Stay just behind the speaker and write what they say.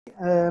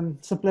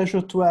It's a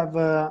pleasure to have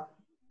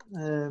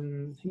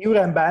Jure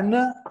and Ben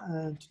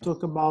to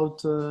talk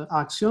about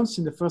axions.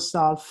 In the first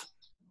half,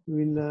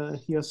 we'll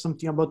hear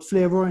something about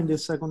flavor. In the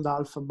second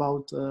half,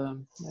 about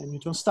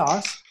neutron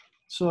stars.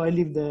 So I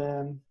leave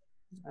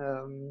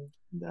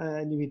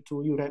it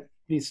to Jure,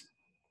 please.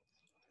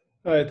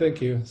 Hi,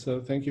 thank you. So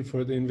thank you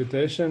for the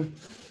invitation.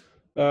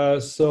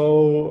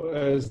 So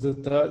as the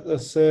title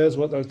says,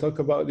 what I'll talk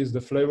about is the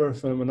flavor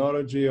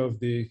phenomenology of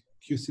the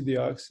QCD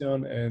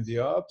axion and the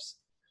ops.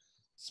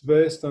 It's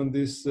based on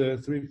these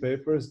three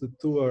papers. The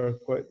two are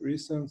quite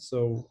recent.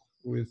 So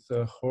with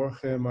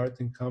Jorge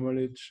Martin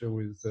Kamalich,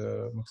 with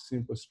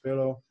Maxime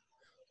Pospelo.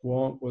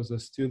 One was a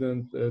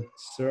student at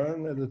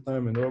CERN at the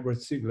time, and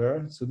Robert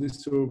Ziegler. So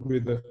these two will be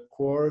the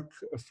quark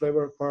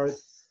flavor part.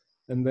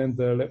 And then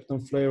the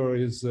lepton flavor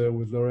is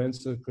with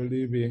Lorenzo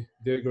Colibi,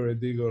 Diego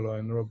Redigolo,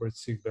 and Robert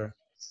Ziegler,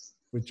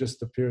 which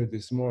just appeared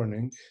this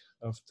morning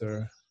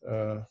after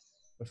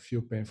a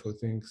few painful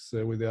things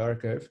with the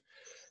archive.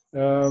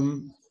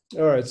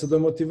 All right, so the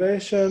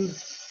motivation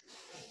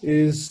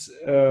is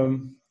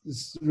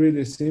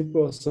really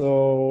simple.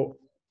 So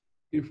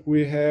if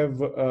we have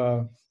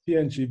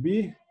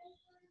PNGB,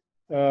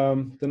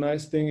 the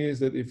nice thing is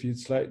that if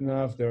it's light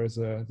enough,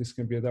 this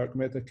can be a dark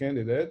matter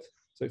candidate.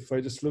 So if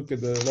I just look at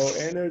the low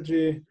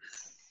energy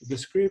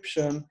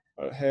description,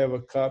 I have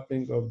a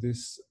coupling of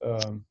this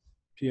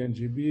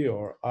PNGB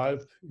or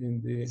ALP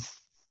in the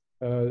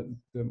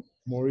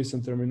more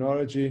recent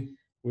terminology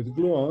with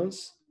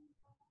gluons,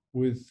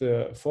 with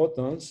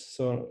photons.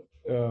 So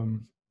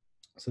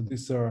so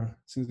these are,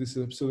 since this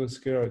is a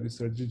pseudoscalar,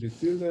 these are GG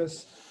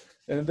tildes.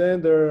 And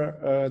then there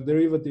are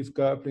derivative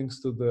couplings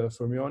to the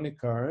fermionic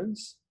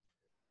currents,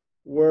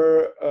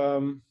 where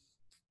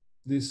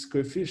this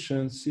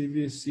coefficient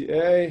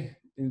CVCA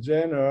in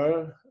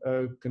general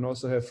can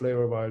also have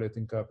flavor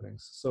violating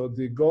couplings. So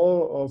the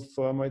goal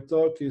of my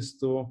talk is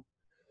to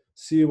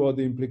see what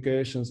the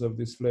implications of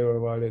these flavor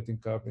violating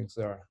couplings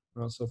are.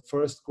 So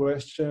first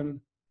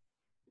question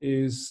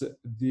is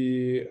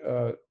these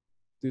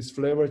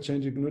flavor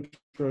changing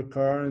neutral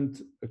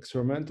current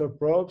experimental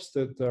probes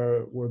that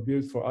were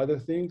built for other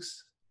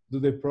things, do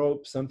they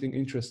probe something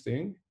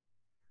interesting?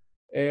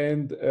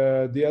 And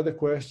the other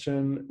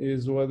question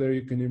is whether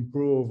you can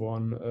improve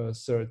on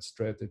search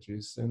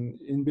strategies.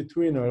 And in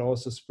between, I'll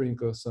also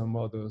sprinkle some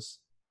models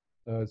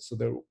so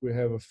that we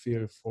have a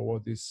feel for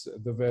what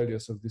the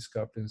values of these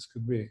couplings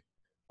could be.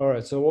 All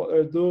right, so what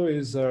I'll do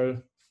is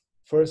our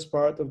first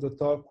part of the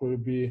talk will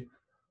be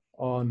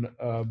on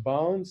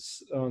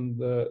bounds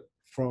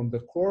from the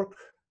quark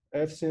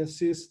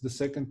FCNCs. The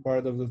second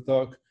part of the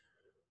talk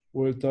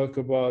will talk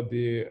about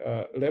the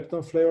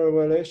lepton flavor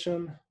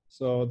violation.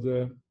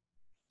 So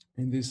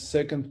in this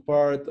second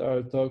part,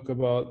 I'll talk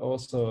about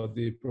also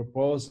the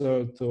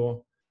proposal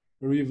to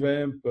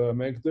revamp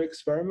MEC2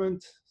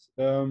 experiment.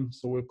 So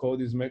we'll call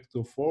this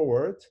MEC2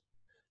 forward.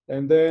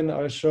 And then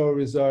I'll show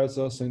results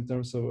also in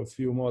terms of a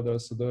few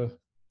models. So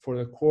for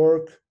the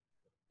quark,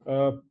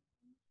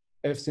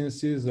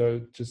 FCNCs are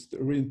just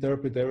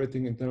reinterpret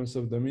everything in terms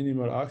of the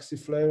minimal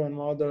oxyflavon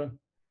model.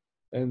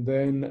 And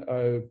then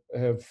I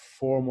have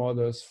 4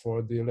 models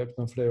for the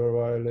lepton flavor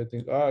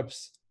violating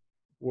ARPs,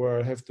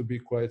 where I have to be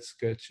quite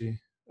sketchy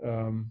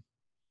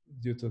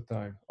due to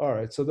time. All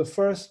right, so the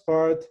first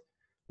part,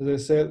 as I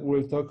said,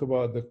 we'll talk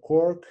about the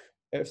quark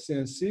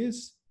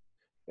FCNCs.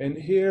 And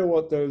here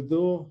what I'll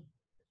do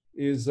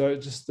is I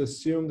just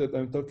assume that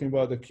I'm talking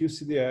about the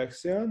QCD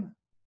axion,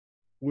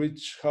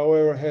 which,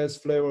 however, has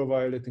flavor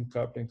violating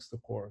couplings to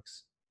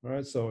quarks. All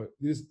right, so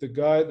the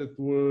guy that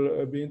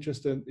will be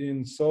interested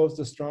in solves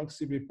the strong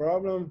CP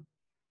problem,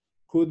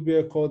 could be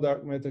a cold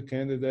dark matter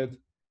candidate.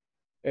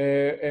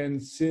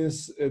 And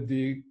since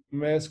the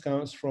mass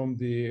comes from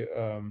the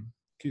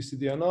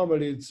QCD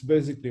anomaly, it's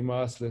basically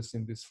massless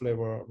in these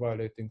flavor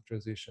violating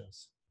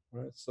transitions.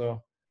 Right,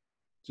 so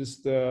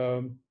just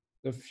a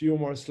few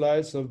more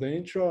slides of the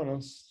intro, and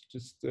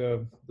just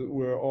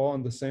we're all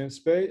on the same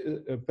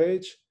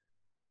page.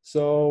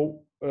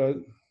 So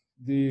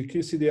the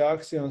QCD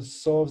axion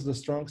solves the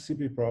strong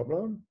CP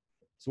problem.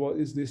 So what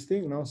is this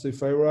thing now? So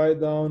if I write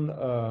down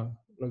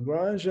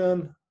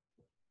Lagrangian,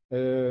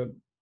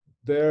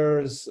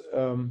 there's,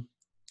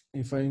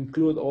 if I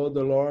include all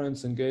the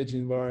Lorentz and gauge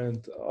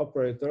invariant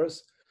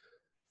operators,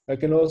 I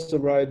can also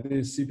write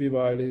this CP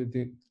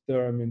violating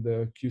term in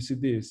the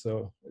QCD.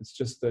 So it's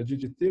just a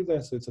GG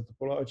tilde, so it's a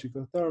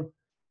topological term.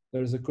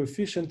 There's a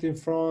coefficient in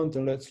front,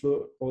 and let's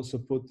also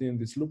put in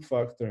this loop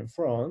factor in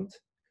front.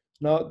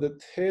 Now, the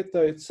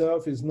theta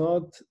itself is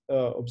not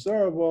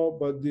observable,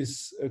 but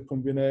this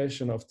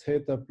combination of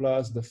theta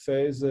plus the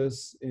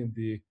phases in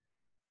the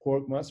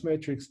quark mass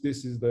matrix,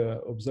 this is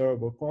the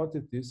observable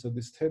quantity. So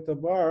this theta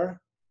bar,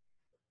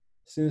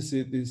 since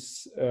it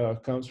is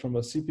comes from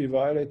a CP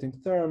violating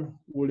term,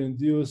 will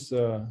induce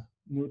a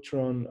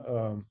neutron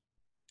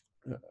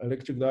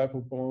electric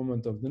dipole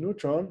moment of the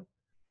neutron.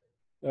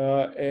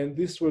 And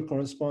this will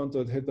correspond to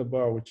a theta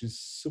bar, which is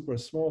super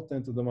small,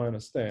 10 to the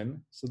minus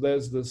 10. So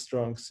that's the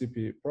strong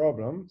CP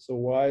problem. So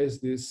why is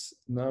this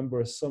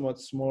number so much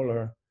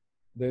smaller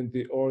than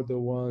the order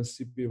 1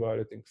 CP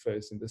violating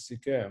phase in the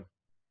CKM.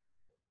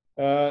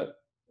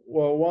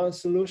 Well, one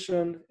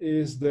solution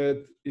is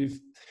that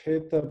if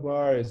theta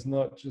bar is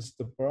not just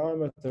a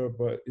parameter,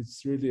 but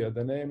it's really a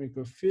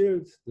dynamical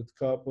field that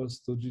couples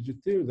to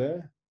GG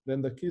tilde,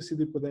 then the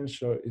QCD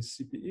potential is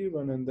CP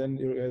even, and then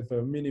you have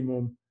a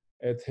minimum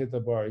at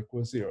theta bar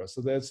equals 0. So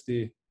that's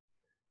the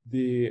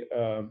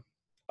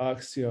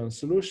axion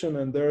solution,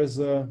 and there's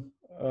a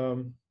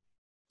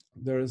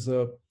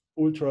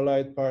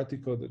ultralight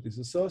particle that is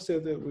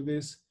associated with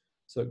this.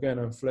 So again,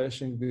 I'm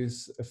flashing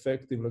this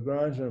effective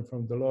Lagrangian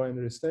from the low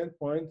energy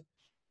standpoint.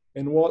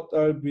 And what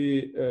I'll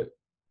be,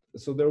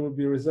 so there will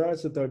be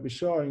results that I'll be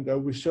showing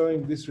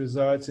these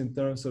results in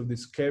terms of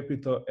this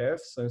capital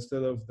F. So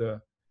instead of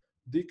the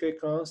decay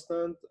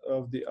constant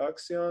of the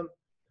axion,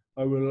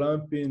 I will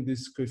lump in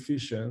these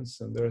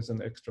coefficients, and there's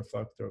an extra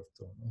factor of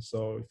 2.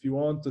 So if you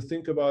want to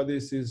think about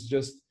this, is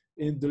just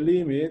in the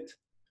limit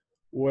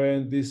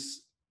when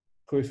these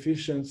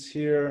coefficients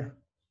here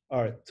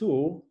are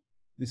 2,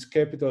 these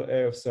capital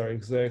F's are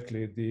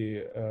exactly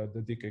the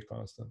decay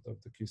constant of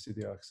the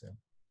QCD axion.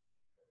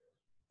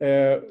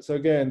 So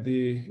again,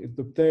 it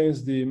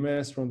obtains the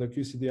mass from the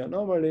QCD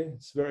anomaly.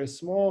 It's very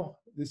small.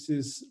 This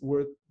is,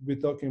 we're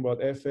talking about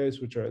FAs,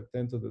 which are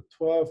 10 to the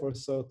 12 or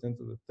so, 10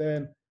 to the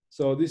 10.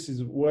 So this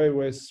is way,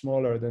 way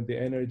smaller than the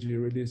energy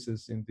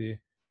releases in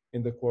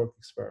the quark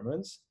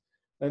experiments.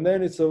 And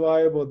then it's a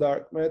viable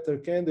dark matter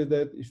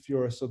candidate if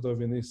you're sort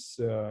of in this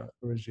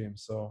regime,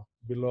 so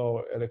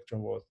below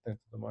electron volt 10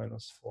 to the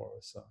minus 4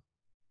 or so.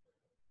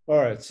 All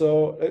right,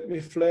 so let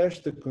me flash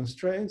the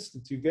constraints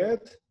that you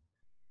get.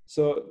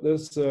 So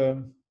there's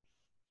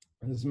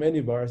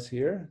many bars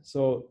here.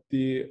 So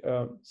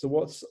so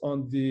what's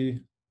on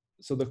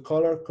so the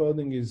color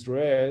coding is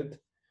red,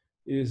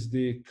 is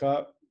the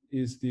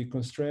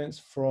constraints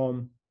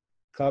from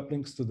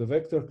couplings to the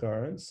vector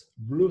currents.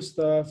 Blue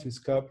stuff is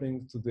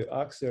coupling to the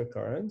axial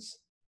currents.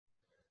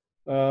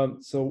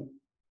 So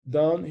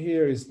down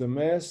here is the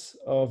mass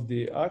of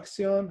the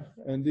axion,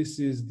 and this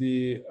is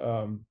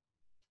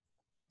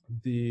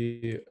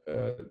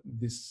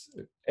this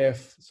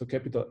F, so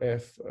capital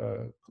F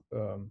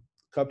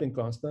coupling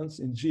constants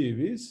in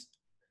GeVs.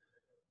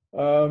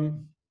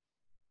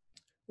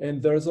 And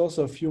there's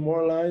also a few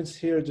more lines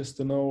here just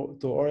to know,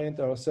 to orient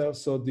ourselves.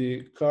 So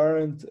the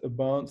current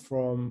bound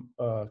from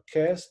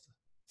cast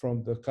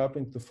from the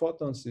coupling to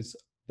photons is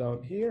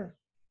down here.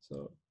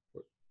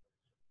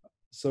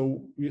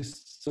 So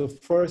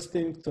first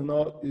thing to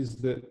note is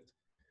that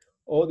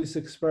all these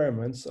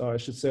experiments, I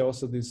should say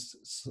also this,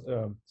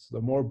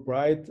 the more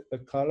bright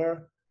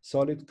color,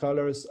 solid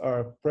colors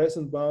are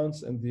present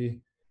bounds, and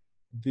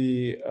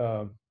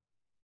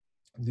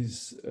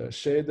these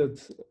shaded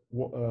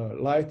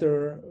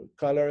lighter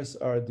colors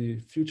are the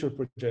future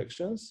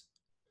projections.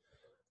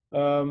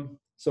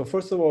 So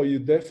first of all, you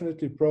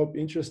definitely probe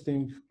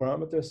interesting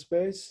parameter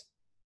space,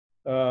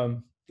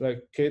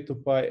 like K to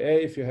pi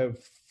A. If you have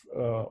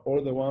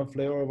order 1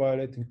 flavor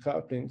violating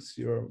couplings,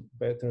 you're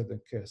better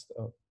than cast.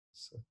 Oh,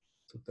 so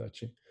too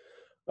touchy.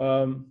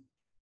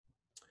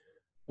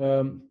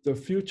 The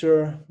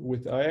future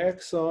with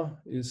IXO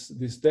is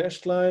this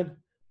dashed line.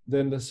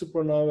 Then the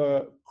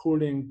supernova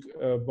cooling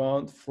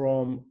bound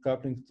from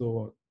coupling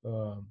to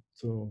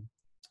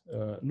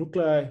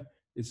nuclei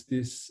is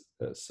this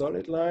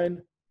solid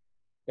line.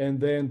 And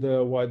then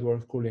the wide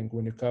world cooling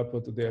when you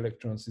couple to the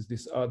electrons is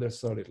this other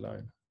solid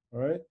line.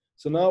 All right.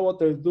 So now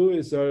what I'll do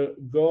is I'll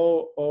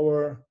go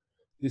over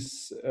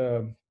these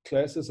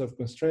classes of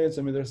constraints.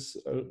 I mean, there's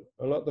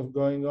a lot of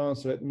going on.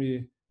 So let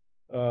me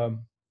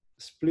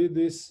split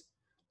this.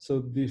 So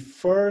the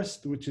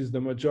first, which is the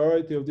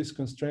majority of these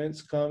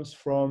constraints, comes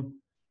from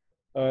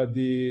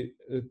the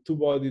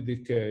two-body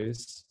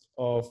decays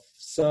of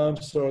some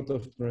sort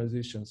of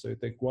transition. So you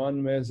take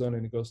one meson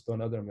and it goes to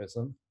another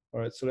meson.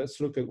 All right, so let's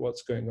look at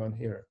what's going on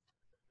here.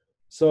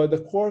 So at the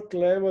quark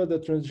level, the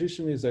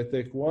transition is I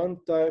take one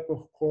type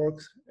of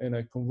quark and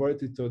I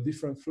convert it to a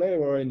different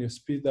flavor, and you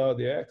spit out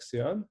the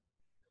axion.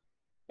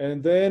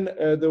 And then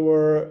there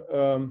were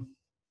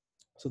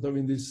sort of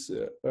in this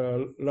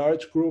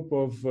large group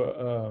of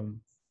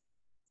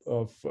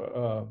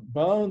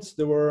bounds,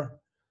 there were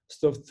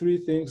sort of three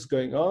things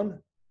going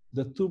on.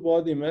 The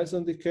two-body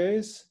meson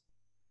decays,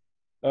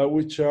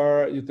 which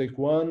are, you take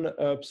one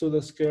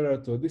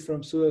pseudoscalar to a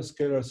different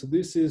pseudoscalar. So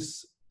this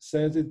is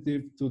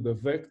sensitive to the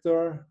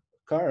vector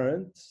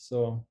current.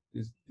 So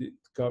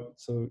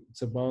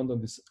it's a bound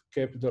on this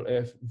capital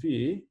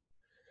FV.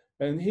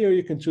 And here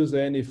you can choose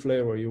any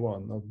flavor you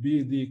want. Now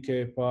B, D,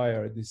 K, pi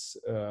are this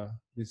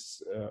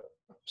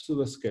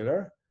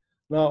pseudoscalar.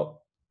 Now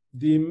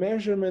the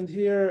measurement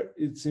here,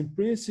 it's in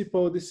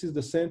principle, this is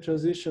the same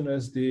transition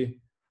as the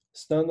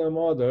standard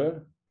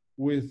model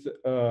with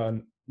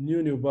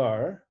nu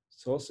bar.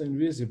 It's also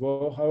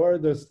invisible. However,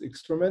 the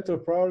experimental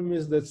problem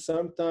is that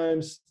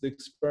sometimes the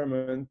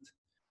experiment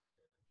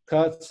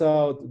cuts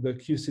out the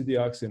QCD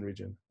axion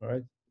region,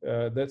 right?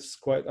 That's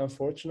quite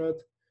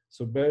unfortunate.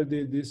 So Bell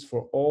did this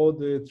for all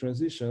the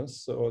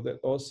transitions. So that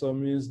also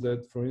means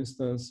that, for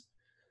instance,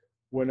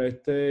 when I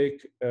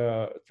take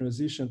a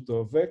transition to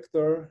a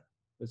vector,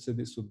 let's say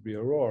this would be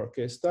a rho or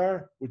k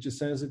star, which is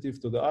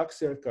sensitive to the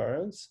axial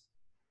currents,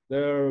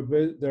 there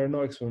are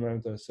no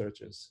experimental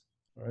searches.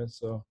 All right,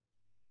 so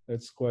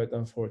that's quite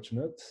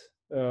unfortunate.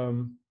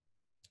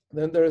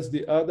 Then there's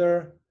the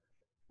other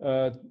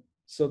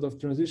sort of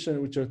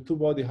transition, which are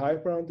two-body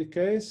hyperon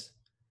decays.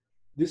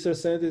 These are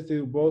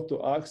sensitive both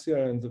to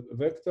axial and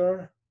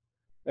vector.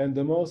 And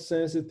the most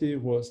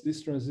sensitive was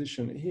this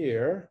transition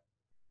here,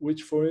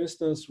 which, for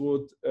instance,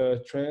 would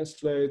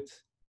translate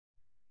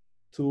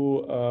to,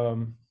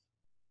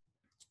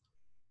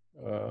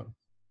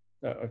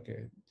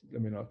 okay,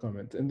 let me not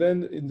comment. And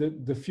then in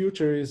the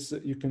future is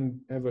you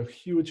can have a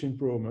huge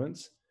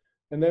improvements.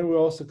 And then we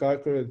also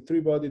calculate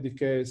three-body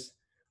decays,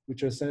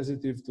 which are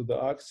sensitive to the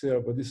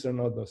axial, but these are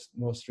not the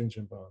most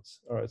stringent bounds.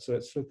 All right, so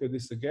let's look at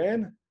this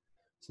again.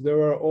 So there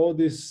are all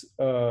these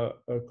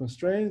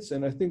constraints,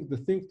 and I think the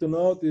thing to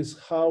note is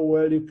how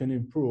well you can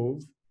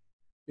improve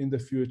in the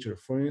future.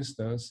 For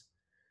instance,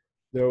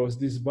 there was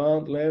this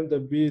bound lambda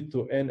b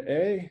to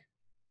NA.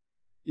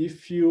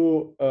 If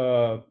you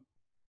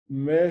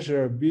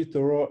measure b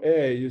to rho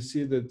a, you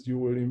see that you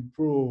will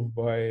improve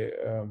by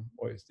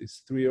what is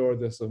this, 3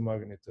 orders of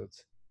magnitude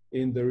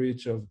in the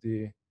reach of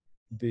in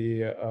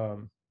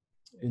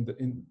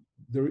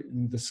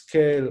the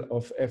scale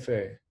of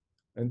FA.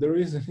 And the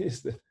reason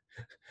is that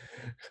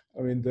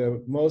I mean,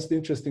 the most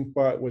interesting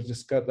part was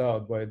just cut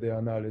out by the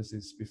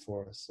analysis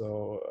before.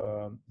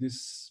 So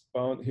this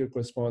bound here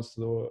corresponds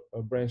to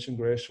a branching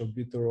ratio of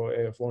b to rho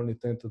a of only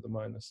 10 to the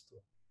minus 2.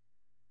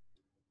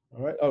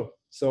 All right. Oh,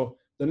 so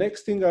the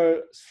next thing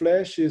I'll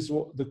flash is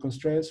the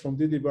constraints from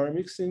DD bar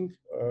mixing,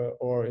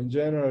 or in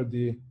general,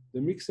 the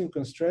mixing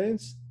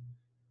constraints.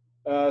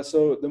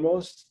 So the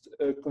most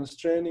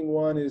constraining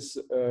one is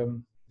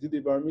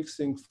DD bar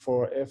mixing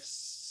for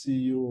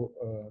FCU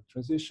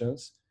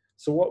transitions.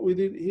 So what we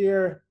did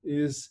here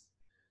is,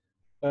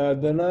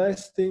 the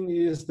nice thing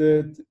is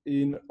that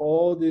in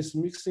all these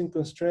mixing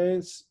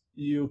constraints,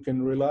 you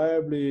can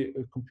reliably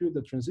compute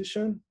the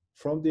transition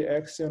from the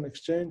axion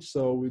exchange.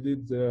 So we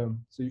did,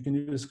 so you can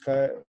use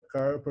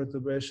chiral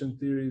perturbation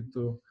theory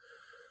to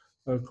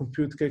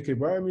compute KK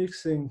bar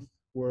mixing,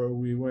 where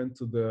we went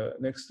to the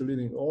next to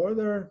leading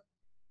order.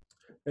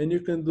 And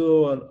you can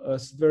do a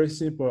very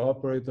simple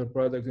operator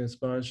product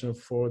expansion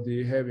for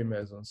the heavy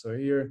meson. So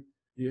here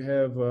you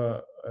have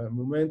a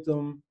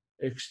momentum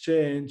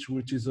exchange,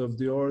 which is of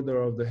the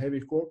order of the heavy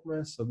quark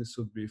mass. So this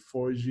would be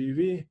 4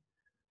 GeV,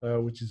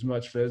 which is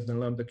much less than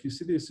lambda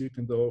QCD. So you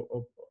can do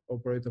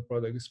operator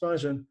product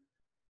expansion.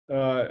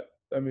 I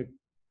mean,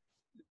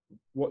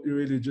 what you're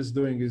really just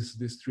doing is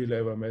this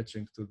 3-level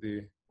matching to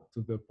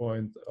the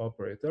point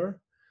operator.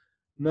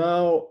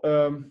 Now,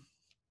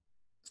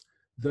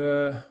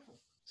 the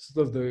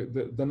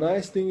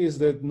nice thing is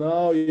that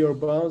now your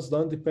bounds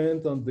don't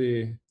depend on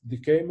the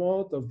decay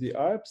mode of the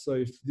ARP. So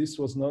if this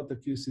was not a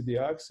QCD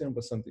axiom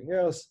but something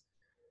else,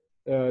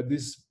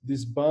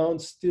 these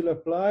bounds still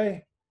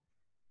apply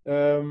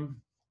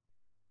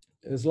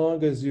as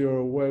long as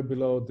you're well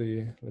below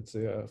the, let's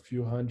say, a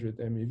few hundred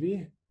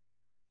MeV.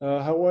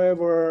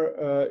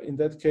 However, in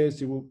that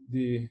case,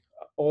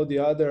 all the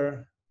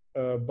other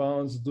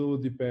bounds do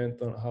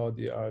depend on how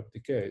the ARP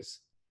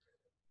decays.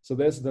 So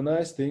that's the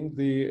nice thing.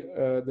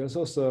 There's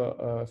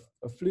also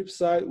a flip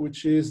side,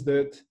 which is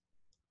that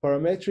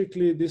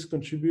parametrically, these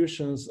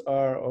contributions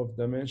are of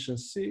dimension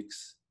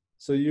 6.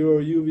 So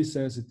you're UV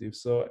sensitive.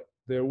 So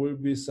there will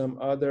be some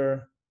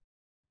other,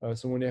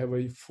 so when you have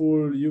a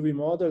full UV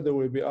model, there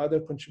will be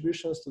other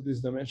contributions to these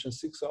dimension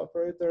 6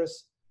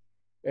 operators.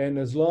 And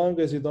as long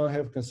as you don't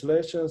have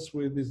cancellations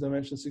with these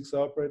dimension 6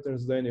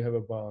 operators, then you have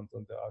a bound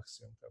on the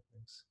axion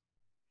couplings.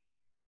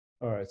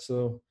 All right,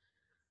 so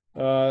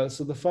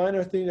the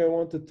final thing I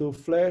wanted to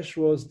flash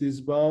was this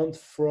bound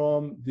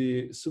from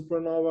the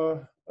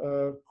supernova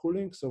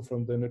cooling, so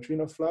from the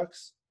neutrino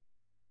flux.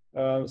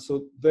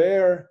 So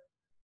there,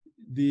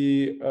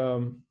 the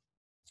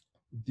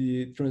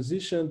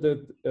transition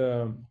that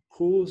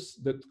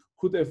that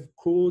could have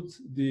cooled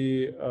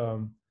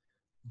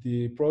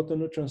the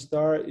proton-neutron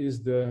star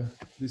is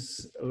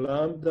this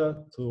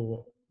lambda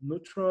to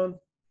neutron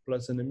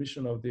plus an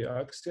emission of the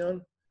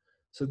axion.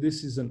 So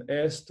this is an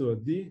S to a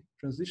D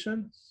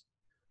transition.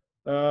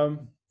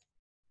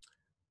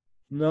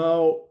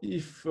 Now,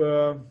 if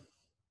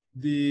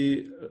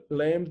the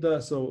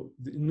lambda, so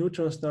the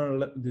neutron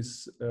star,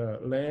 this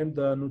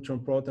lambda, neutron,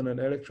 proton, and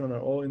electron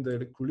are all in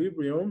the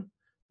equilibrium.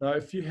 Now,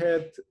 if you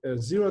had a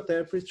 0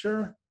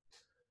 temperature,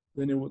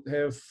 then you would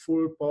have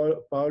full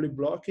Pauli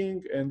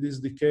blocking, and this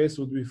decays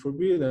would be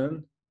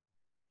forbidden.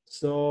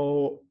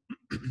 So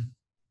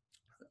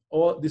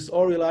this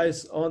all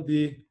relies on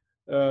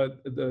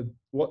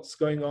what's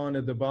going on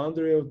at the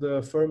boundary of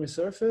the Fermi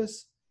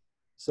surface.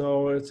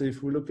 So let's say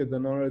if we look at the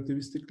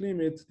non-relativistic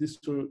limit, this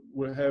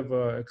will have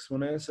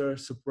exponential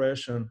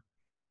suppression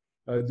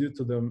due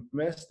to the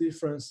mass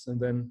difference, and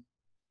then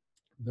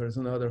there's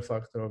another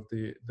factor of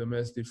the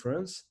mass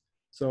difference.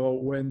 So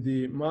when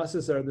the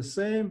masses are the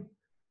same,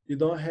 you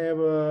don't have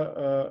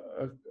a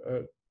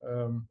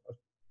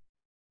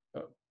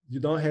you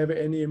don't have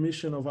any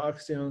emission of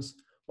axions,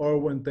 or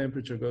when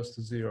temperature goes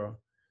to 0.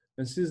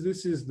 And since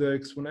this is the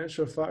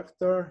exponential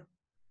factor,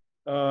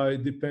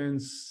 it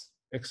depends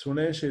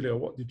exponentially on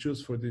what you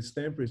choose for this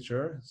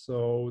temperature.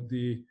 So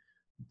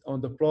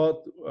on the plot,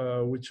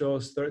 we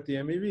chose 30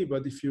 MeV,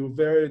 but if you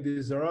vary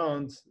this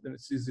around, then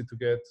it's easy to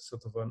get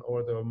sort of an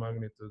order of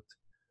magnitude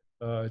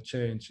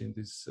change in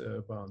this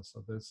bound.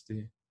 So that's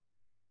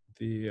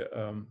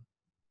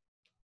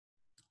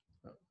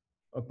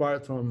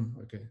apart from,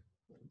 okay.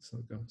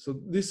 So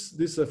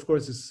this of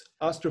course is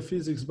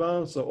astrophysics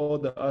bound, so all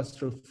the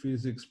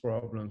astrophysics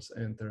problems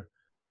enter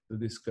the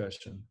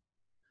discussion.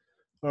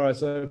 All right,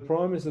 so I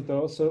promise that I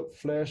also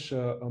flash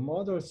a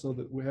model so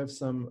that we have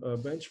some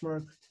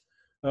benchmark.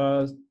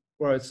 All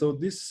right, so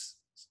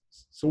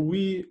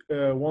we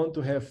want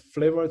to have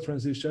flavor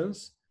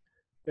transitions,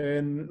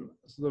 and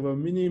sort of a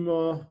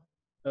minimal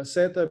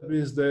setup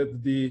is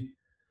that the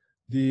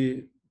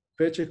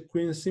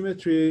Pecek-Quinn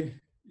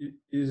symmetry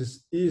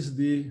is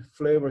the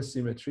flavor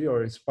symmetry,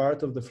 or it's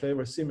part of the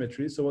flavor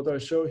symmetry. So what I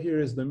show here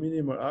is the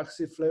minimal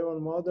axis flavor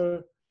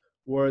model,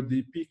 where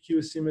the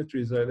PQ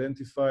symmetry is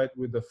identified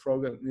with the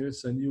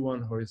Froggatt-Nielsen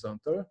U1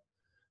 horizontal.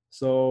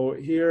 So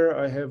here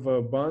I have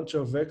a bunch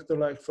of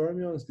vector-like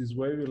fermions, these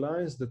wavy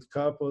lines that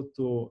couple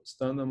to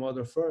standard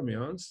model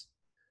fermions.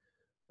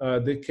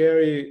 They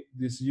carry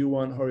this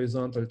U1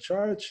 horizontal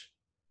charge,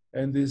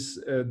 and these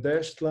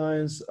dashed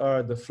lines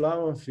are the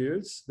Flaman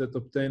fields that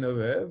obtain a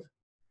wave.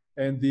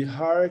 And the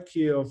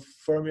hierarchy of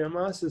fermion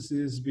masses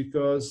is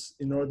because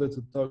in order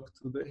to talk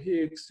to the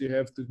Higgs, you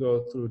have to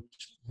go through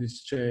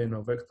this chain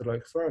of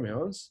vector-like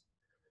fermions.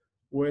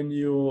 When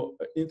you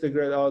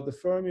integrate out the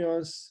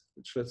fermions,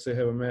 which let's say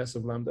have a mass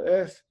of lambda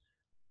f,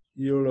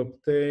 you'll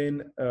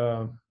obtain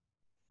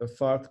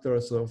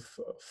factors of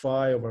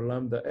phi over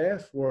lambda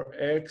f, where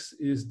x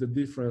is the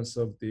difference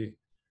of the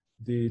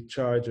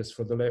charges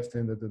for the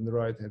left-handed and the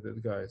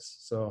right-handed guys.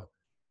 So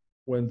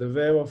when the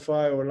wave of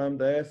phi over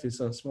lambda f is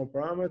some small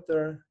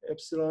parameter,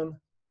 epsilon,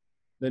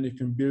 then you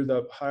can build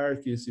up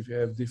hierarchies if you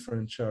have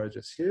different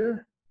charges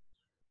here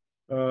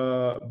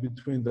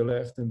between the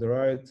left and the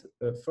right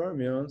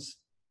fermions.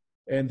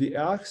 And the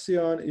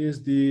axion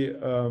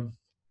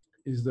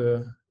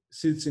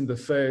sits in the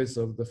face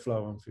of the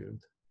Flaman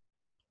field,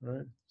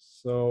 right?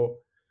 So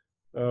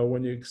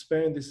when you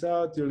expand this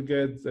out, you'll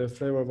get the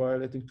flavor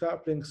violating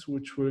couplings,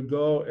 which will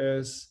go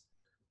as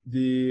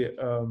the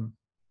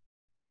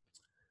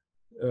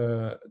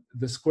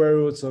square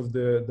roots of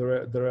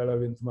the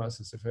relevant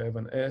masses. If I have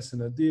an S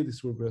and a D,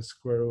 this will be the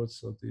square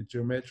roots of the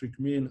geometric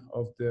mean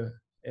of the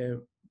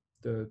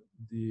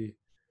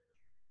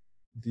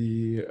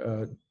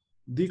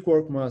D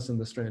quark mass and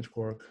the strange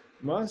quark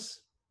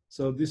mass.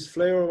 So these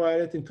flavor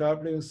violating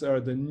couplings are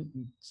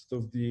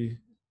the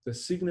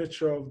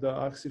signature of the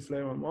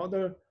axi-flavor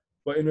model.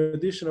 But in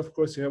addition, of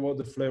course, you have all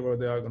the flavor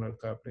diagonal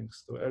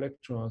couplings to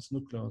electrons,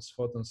 nucleons,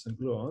 photons, and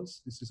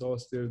gluons. This is all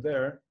still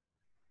there.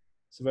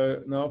 So I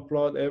now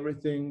plot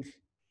everything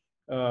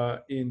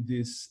in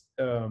this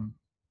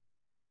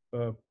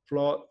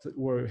plot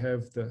where we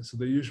have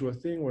the usual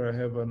thing where I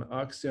have an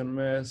axion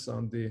mass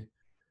on the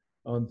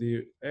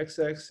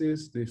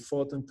x-axis, the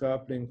photon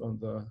coupling on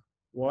the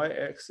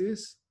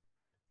y-axis.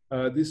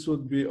 This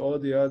would be all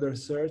the other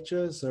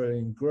searches are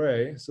in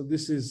gray. So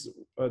this is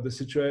the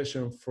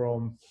situation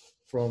from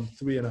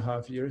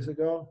 3.5 years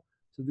ago.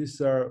 So these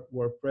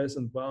were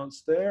present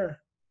bounds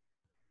there.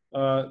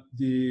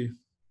 The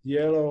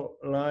yellow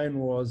line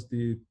was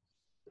the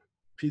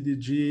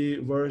PDG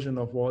version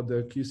of what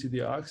the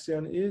QCD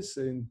axion is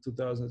in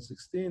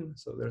 2016.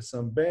 So there's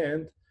some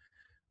band.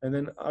 And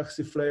then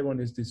oxyflavon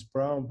is this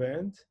brown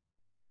band.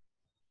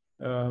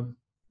 And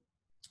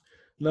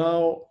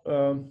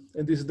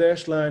this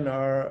dashed line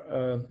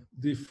are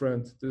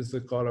different. This is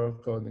the color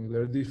coding.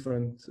 They're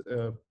different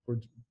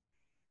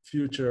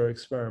future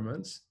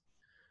experiments.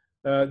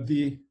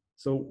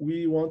 So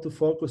we want to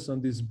focus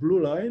on this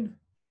blue line.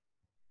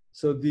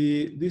 So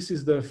this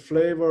is the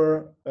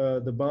flavor,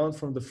 the bound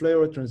from the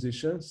flavor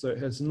transition. So it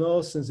has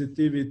no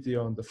sensitivity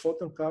on the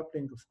photon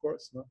coupling, of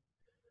course. No.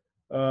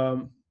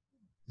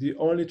 The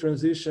only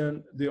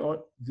transition, the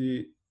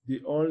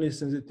only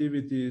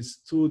sensitivity is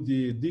to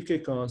the decay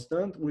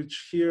constant,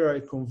 which here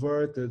I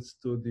converted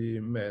to the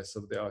mass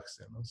of the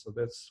axion. So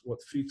that's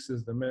what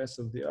fixes the mass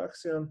of the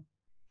axion.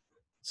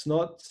 It's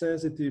not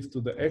sensitive to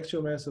the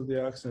actual mass of the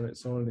axion.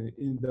 It's only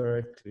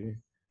indirectly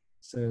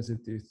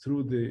sensitive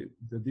through the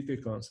decay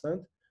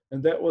constant.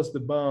 And that was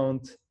the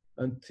bound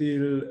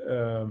until,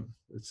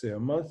 let's say, a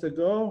month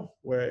ago,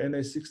 where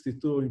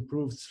Na62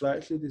 improved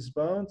slightly this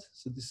bound.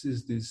 So this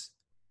is this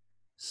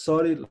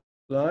solid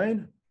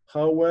line.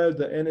 How well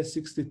the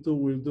Na62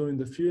 will do in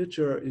the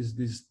future is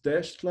this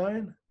dashed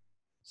line.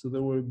 So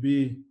there will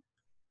be,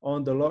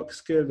 on the log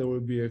scale, there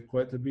will be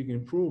quite a big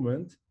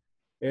improvement.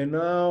 And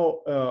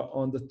now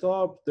on the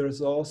top,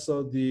 there's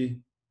also the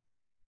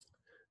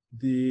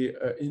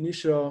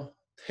initial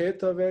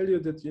theta value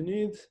that you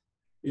need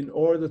in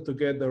order to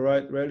get the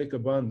right relic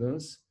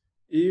abundance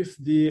if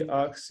the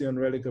axion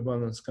relic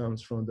abundance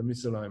comes from the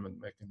misalignment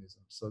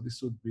mechanism. So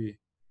this would be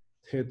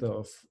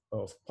theta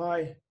of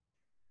pi,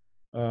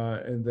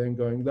 and then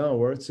going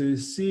downwards. So you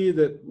see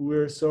that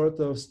we're sort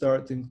of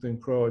starting to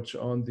encroach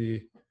on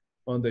the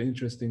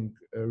interesting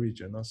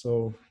region.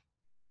 So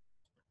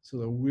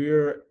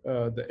we're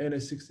the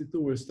NA62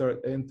 will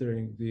start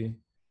entering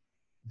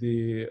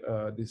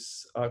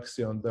this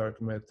axion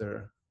dark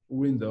matter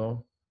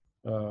window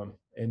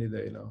any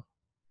day now.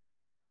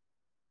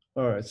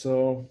 All right,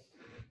 so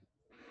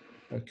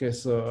okay,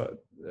 so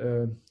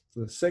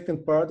the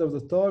second part of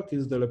the talk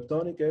is the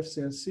leptonic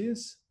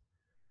FCNCs.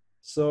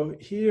 So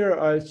here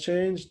I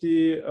changed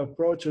the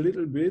approach a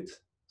little bit,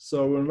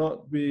 so we'll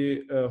not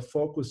be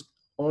focused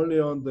only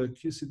on the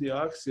QCD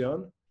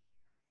axion,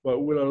 but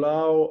will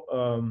allow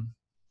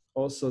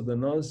also the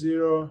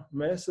non-zero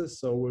masses.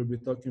 So we'll be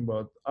talking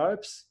about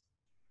ALPS.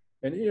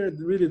 And here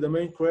really the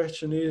main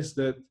question is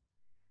that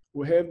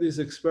we have these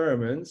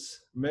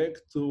experiments, MEC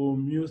to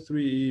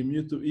mu3e,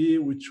 mu2e,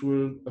 which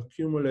will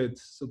accumulate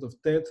sort of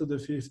 10 to the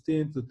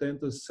 15 to 10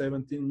 to the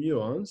 17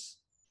 muons.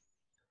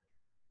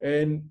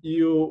 And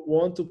you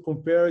want to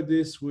compare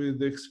this with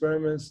the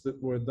experiments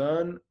that were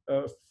done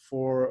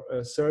for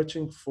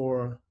searching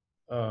for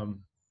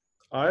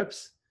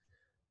ALPS,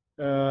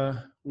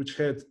 which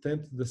had 10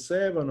 to the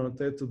 7 or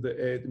 10 to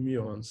the 8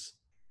 muons.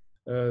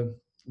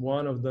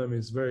 One of them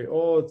is very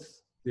old,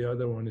 the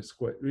other one is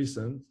quite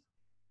recent.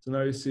 So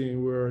now you see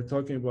we're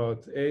talking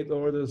about 8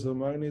 orders of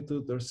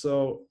magnitude or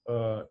so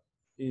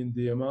in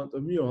the amount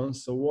of muons.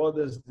 So what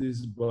does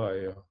this buy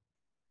you?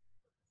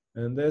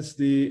 And that's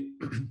the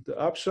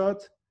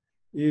upshot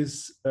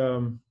is,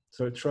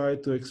 so I try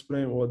to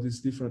explain what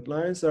these different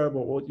lines are,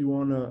 but what you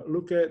want to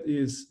look at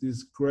is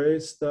this gray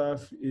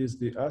stuff is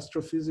the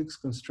astrophysics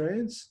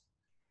constraints.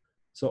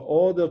 So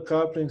all the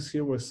couplings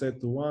here were set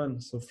to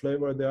 1. So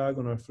flavor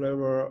diagonal,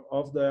 flavor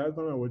off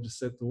diagonal were just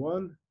set to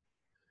 1.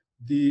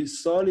 The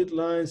solid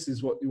lines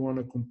is what you want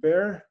to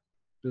compare,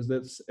 because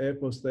that's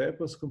apples to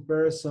apples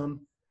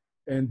comparison.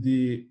 And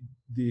the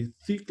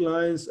thick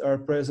lines are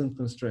present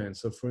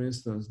constraints. So for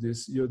instance,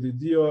 this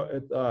Yodidio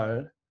et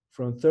al.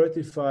 From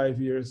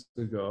 35 years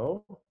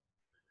ago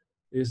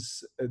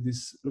is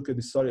this, look at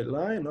the solid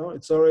line, no?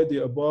 It's already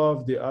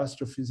above the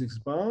astrophysics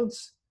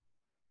bounds.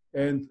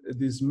 And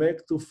this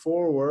MEC2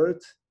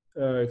 forward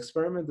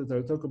experiment that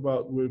I'll talk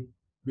about will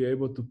be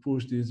able to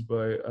push this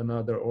by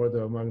another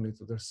order of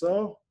magnitude or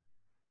so.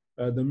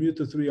 The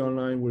mu2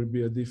 online will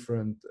be a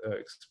different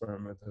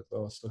experiment that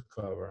I'll also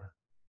cover,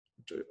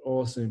 which will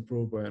also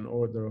improve by an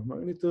order of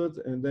magnitude.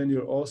 And then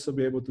you'll also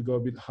be able to go a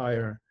bit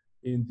higher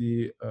in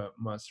the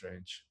mass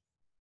range.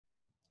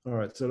 All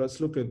right, so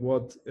let's look at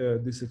what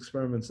these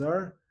experiments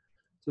are.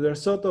 So they're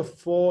sort of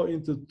fall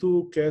into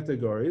 2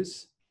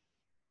 categories.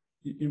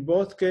 In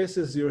both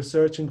cases, you're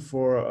searching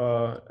for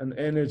an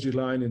energy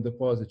line in the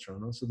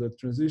positron. So the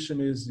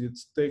transition is you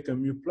take a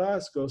mu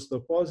plus, goes to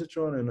a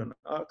positron and an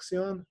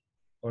axion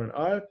or an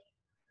ALP.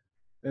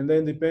 And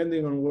then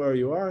depending on where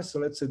you are, so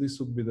let's say this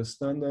would be the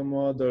standard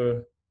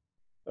model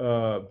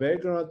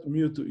background,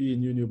 mu to e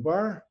nu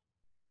bar.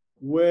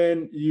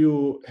 When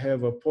you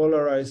have a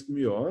polarized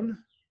muon,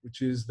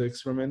 which is the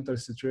experimental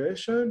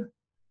situation,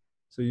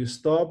 so you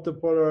stop the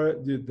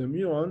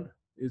muon,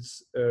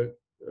 it's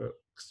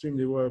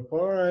extremely well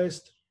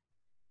polarized,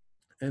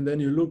 and then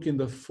you look in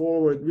the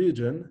forward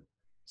region,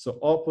 so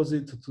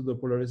opposite to the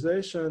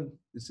polarization,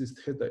 this is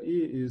theta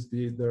e, is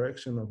the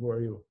direction of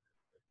where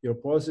your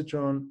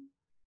positron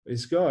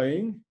is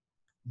going.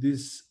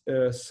 This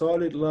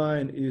solid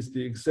line is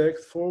the exact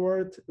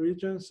forward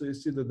region, so you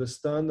see that the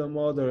standard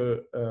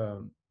model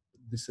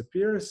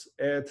disappears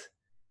at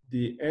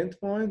the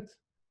endpoint,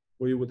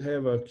 where you would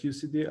have a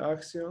QCD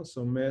axion,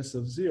 so mass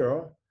of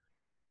 0.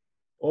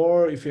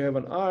 Or if you have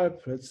an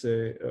ALP, let's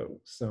say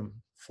some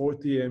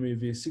 40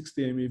 MeV,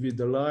 60 MeV,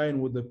 the line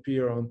would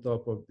appear on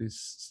top of this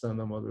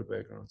standard model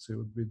background. So you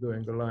would be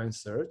doing a line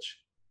search.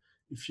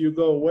 If you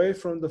go away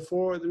from the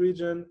forward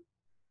region,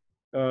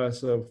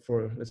 so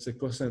for, let's say,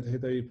 cosine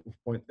theta e of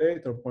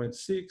 0.8 or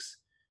 0.6,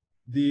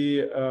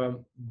 the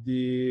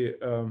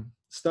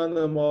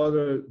standard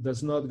model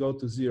does not go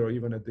to 0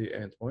 even at the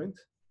endpoint.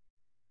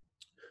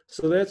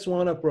 So that's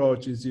one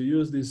approach, is you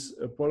use these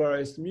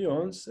polarized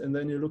muons and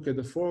then you look at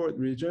the forward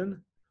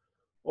region.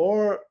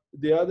 Or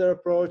the other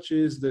approach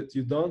is that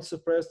you don't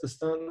suppress the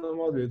standard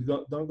model, you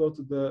don't go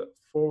to the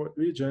forward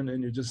region,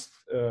 and you just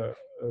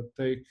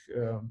take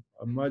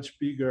a much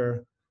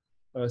bigger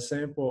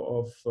sample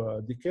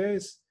of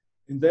decays.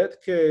 In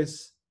that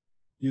case,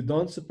 you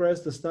don't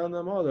suppress the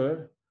standard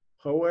model.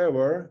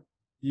 However,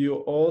 you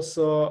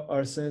also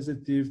are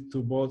sensitive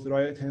to both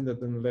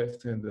right-handed and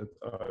left-handed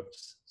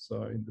ALPS.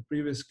 So in the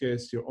previous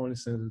case, you're only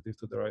sensitive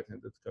to the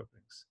right-handed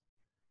couplings.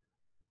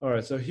 All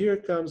right, so here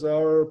comes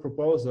our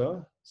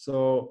proposal.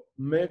 So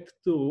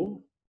MEC2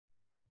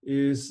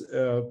 is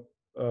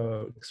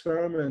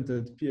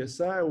experimented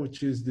PSI,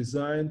 which is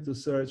designed to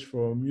search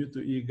for mu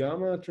to E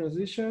gamma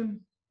transition.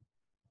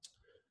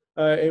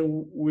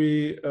 And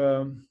we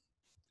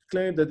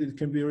claim that it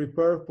can be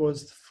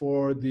repurposed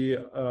for the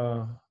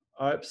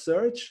ALP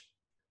search.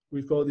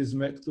 We call this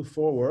MEC2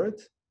 forward.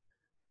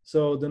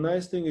 So the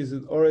nice thing is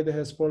it already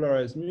has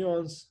polarized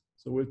muons.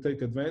 So we'll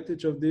take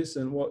advantage of this.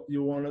 And what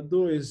you want to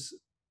do is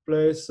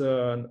place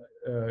an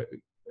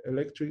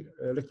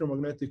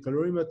electromagnetic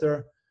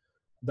calorimeter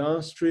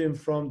downstream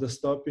from the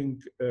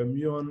stopping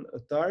muon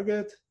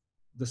target.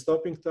 The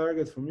stopping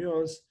target for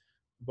muons,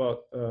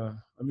 about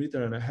 1.5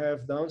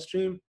 meters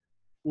downstream,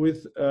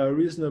 with a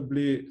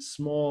reasonably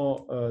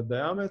small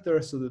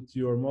diameter, so that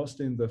you are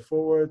mostly in the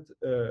forward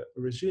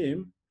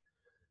regime.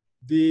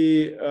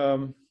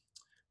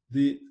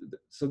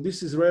 So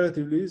this is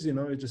relatively easy,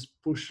 you just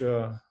push.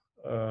 So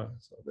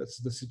that's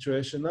the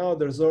situation now.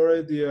 There's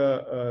already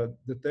a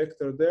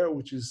detector there,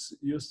 which is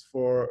used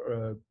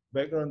for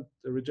background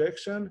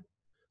rejection.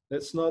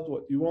 That's not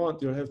what you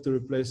want. You'll have to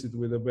replace it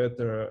with a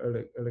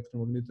better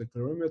electromagnetic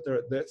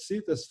calorimeter. That's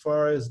it as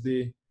far as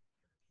the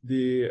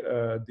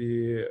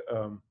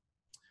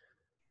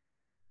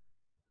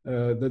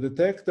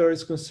detector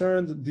is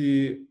concerned.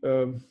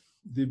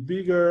 The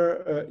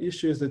bigger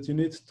issue is that you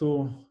need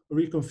to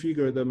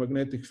reconfigure the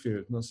magnetic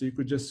field. Now, so you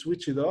could just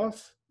switch it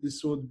off.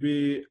 This would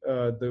be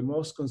the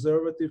most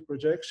conservative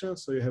projection.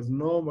 So you have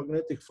no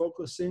magnetic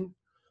focusing,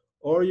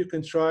 or you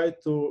can try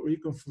to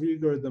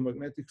reconfigure the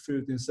magnetic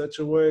field in such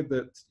a way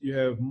that you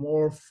have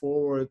more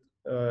forward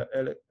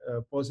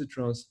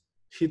positrons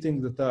hitting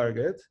the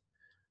target.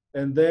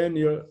 And then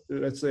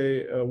let's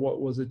say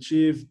what was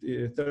achieved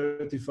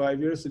 35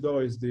 years ago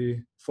is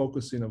the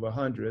focusing of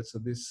 100. So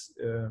this,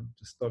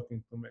 just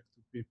talking to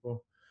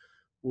people,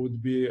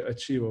 would be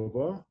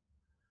achievable.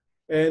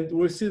 And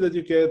we'll see that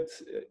you get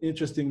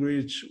interesting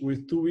reach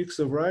with 2 weeks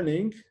of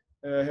running.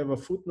 I have a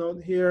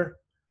footnote here.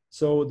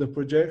 So the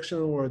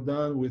projection were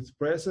done with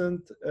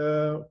present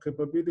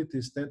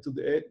capabilities 10 to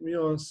the 8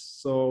 muons.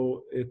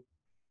 So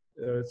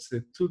let's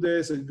say 2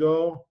 days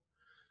ago,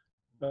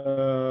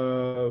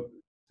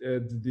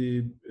 at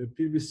the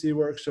PBC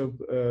workshop,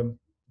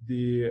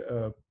 the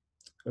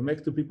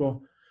MEC2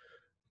 people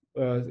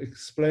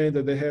explained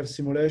that they have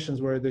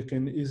simulations where they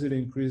can easily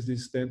increase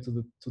this 10 to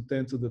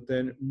the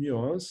 10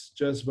 muons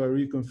just by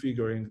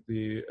reconfiguring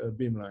the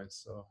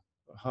beamlines. So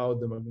how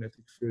the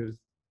magnetic field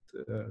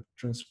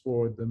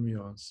transport the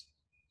muons.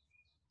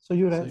 So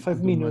you have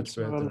 5 minutes,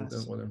 much better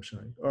than what I'm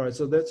showing. All right,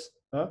 so that's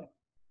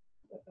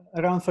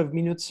around 5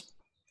 minutes.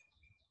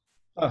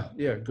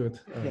 Yeah, good.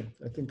 Yeah.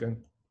 I think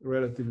I'm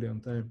relatively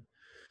on time.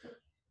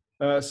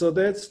 So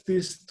that's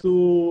these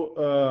two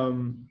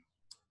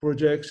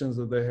projections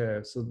that they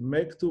have. So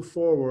MEC2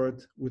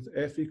 forward with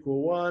F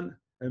equal 1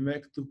 and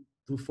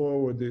MEC2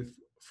 forward with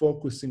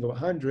focusing of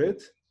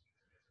 100.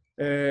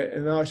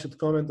 And now I should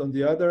comment on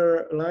the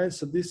other line.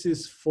 So this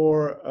is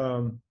for,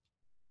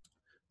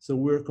 so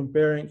we're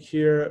comparing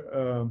here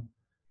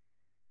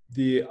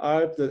the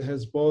ARP that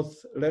has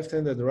both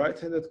left-handed and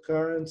right-handed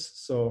currents.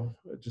 So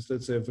just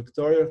let's say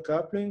vectorial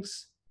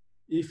couplings.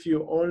 If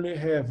you only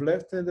have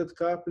left-handed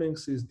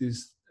couplings, is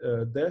this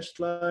dashed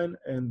line,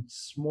 and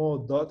small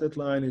dotted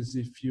line is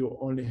if you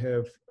only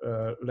have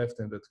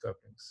left-handed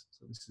couplings.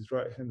 So this is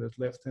right-handed,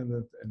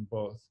 left-handed, and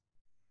both.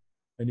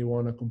 And you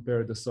want to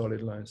compare the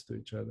solid lines to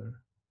each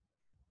other.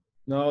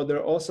 Now I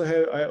also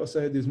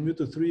had this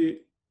mu2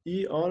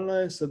 3e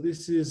online. So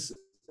this is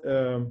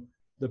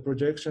the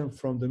projection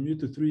from the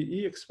mu2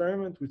 3e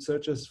experiment, which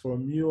searches for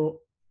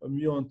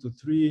muon to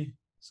 3,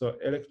 so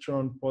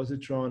electron,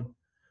 positron,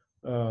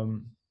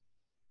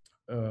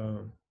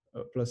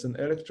 plus an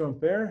electron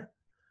pair.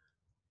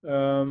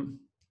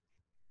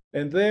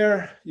 And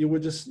there you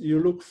would you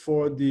look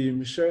for the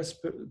Michel,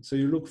 so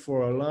you look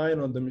for a line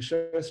on the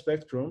Michel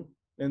spectrum,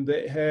 and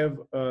they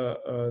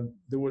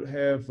will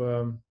have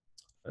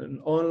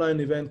an online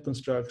event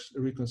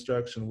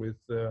reconstruction with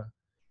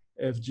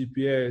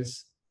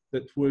FGPAs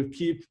that will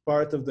keep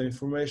part of the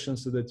information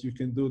so that you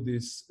can do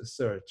this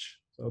search.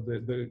 So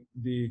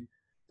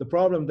the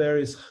problem there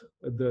is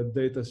the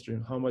data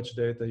stream, how much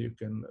data you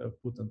can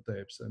put on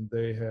tapes, and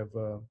they have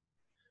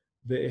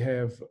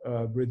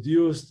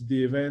reduced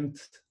the event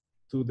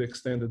to the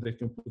extent that they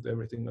can put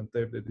everything on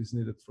tape that is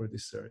needed for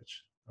this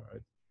search. All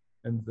right,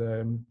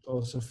 and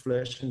also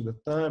flashing the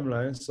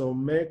timeline. So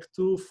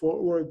MEC2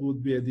 forward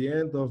would be at the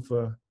end of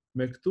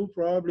MEC2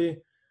 probably,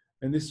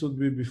 and this would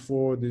be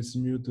before this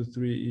mu2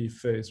 3e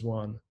phase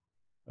 1.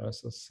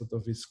 So sort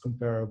of is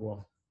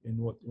comparable in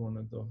what you want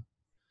to do.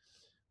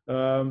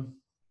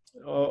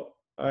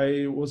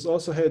 I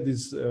also had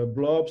these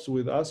blobs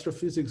with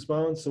astrophysics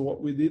bound. So what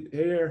we did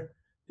here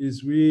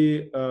is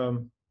we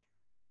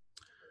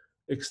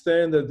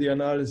extended the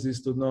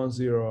analysis to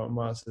non-zero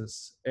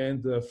masses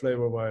and the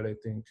flavor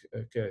violating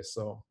case.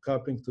 So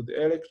coupling to the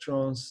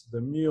electrons, the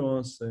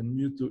muons, and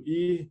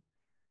mu2e.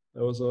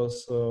 There was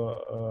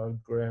also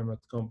Graham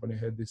at company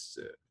had these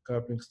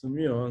couplings to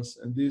muons,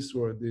 and these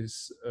were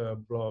these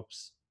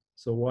blobs.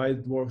 So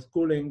wide dwarf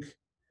cooling,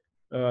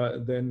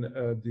 then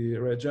the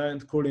red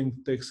giant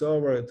cooling takes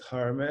over at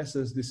higher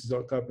masses. This is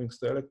all couplings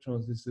to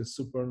electrons. This is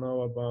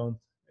supernova bound.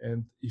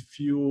 And if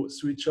you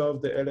switch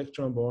off the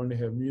electron but only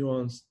have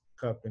muons,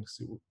 couplings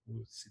will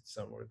sit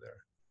somewhere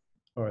there.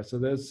 All right, so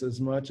that's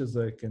as much as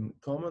I can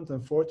comment,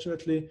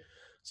 unfortunately.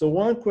 So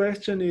one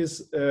question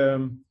is,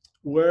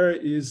 where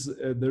is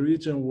the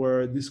region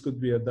where this could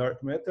be a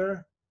dark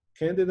matter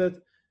candidate,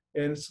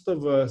 and sort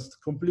of a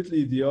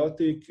completely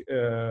idiotic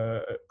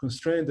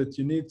constraint that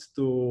you need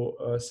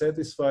to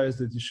satisfy is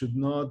that you should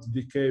not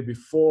decay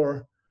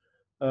before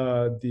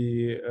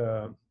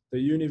the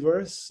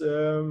universe,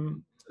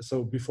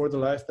 so before the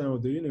lifetime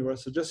of the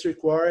universe. So just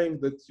requiring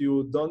that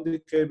you don't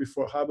decay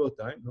before Hubble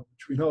time,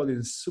 which we know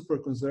is super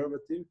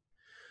conservative,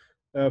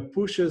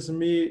 pushes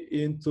me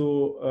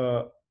into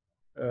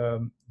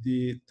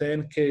the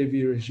 10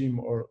 keV regime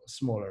or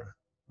smaller.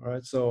 All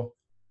right, so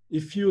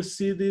if you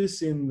see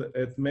this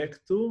at Mach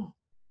 2,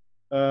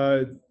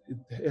 it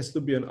has to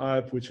be an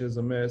Alp which has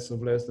a mass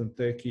of less than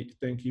 10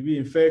 keV.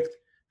 In fact,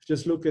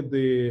 just look at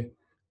the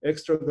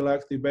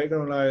extragalactic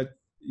background light,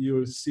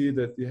 you'll see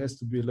that it has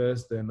to be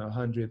less than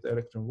 100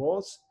 electron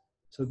volts.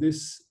 So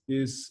this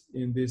is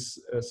in this,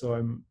 so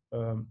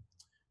I'm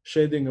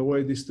shading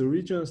away these two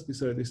regions.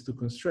 These are these two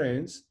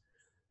constraints.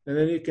 And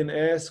then you can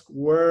ask,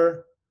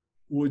 where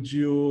would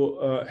you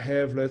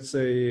have, let's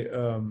say,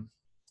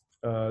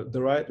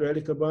 the right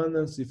relic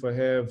abundance if I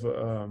have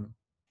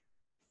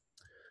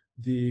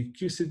the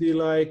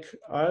QCD-like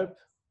Alp,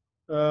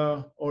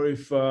 or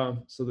if,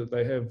 so that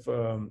I have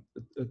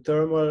a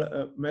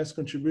thermal mass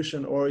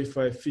contribution, or if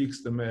I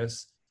fix the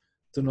mass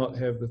to not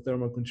have the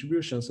thermal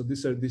contribution. So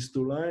these are these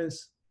two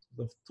lines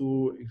of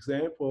two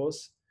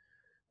examples.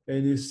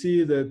 And you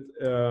see that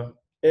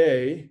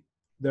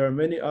there are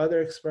many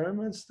other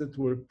experiments that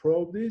will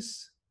probe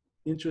these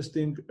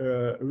interesting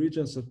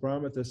regions of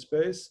parameter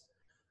space,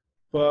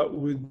 but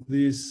with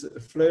this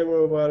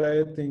flavor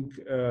violating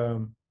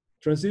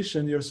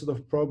transition, you're sort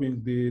of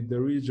probing the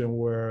region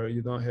where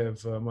you don't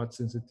have much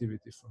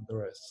sensitivity from the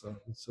rest. So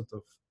it's sort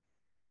of,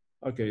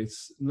 okay,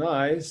 it's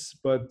nice,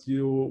 but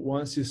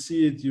once you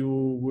see it,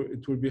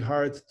 it will be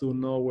hard to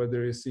know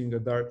whether you're seeing a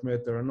dark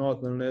matter or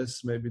not,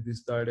 unless maybe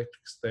these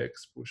dielectric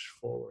stacks push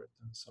forward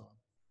and so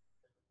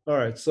on. All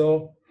right,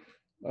 so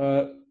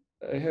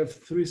I have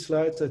 3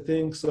 slides, I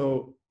think.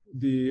 So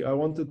I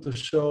wanted to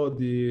show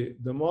the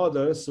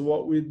models. So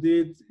what we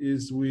did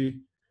is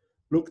we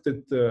looked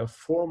at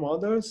 4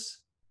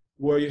 models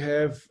where you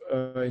have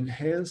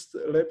enhanced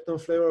lepton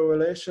flavor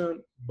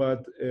violation,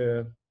 but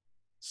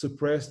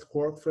suppressed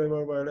quark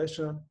flavor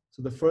violation.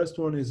 So the first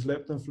one is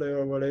lepton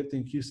flavor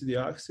violating QCD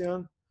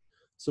axion.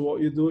 So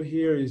what you do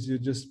here is you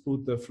just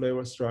put the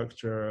flavor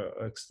structure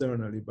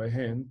externally by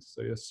hand.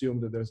 So you assume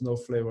that there's no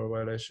flavor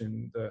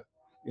violation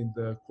in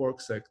the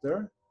quark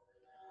sector.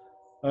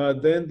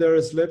 Then there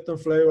is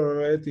lepton flavor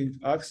violating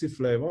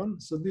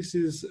oxyflavon. So this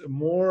is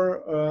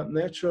more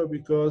natural,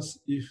 because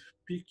if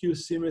PQ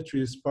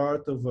symmetry is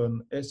part of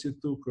an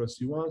SU2 cross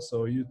U1,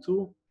 so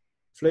U2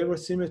 flavor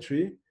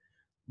symmetry,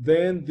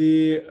 then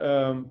the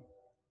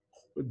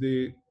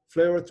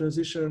flavor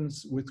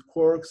transitions with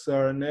quarks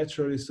are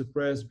naturally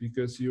suppressed,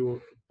 because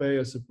you pay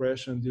a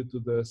suppression due to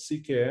the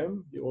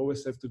CKM. You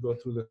always have to go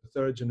through the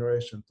 3rd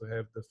generation to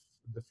have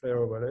the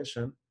flavor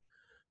violation.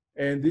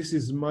 And this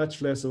is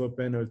much less of a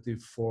penalty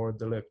for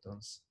the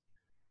leptons.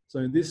 So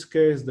in this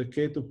case, the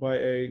K2 pi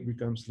A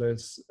becomes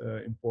less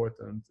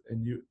important,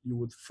 and you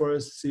would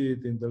first see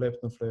it in the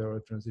lepton flavor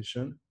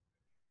transition.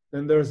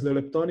 Then there's the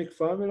leptonic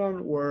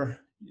familon, where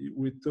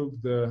we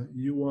took the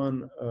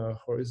U1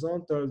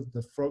 horizontal,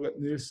 the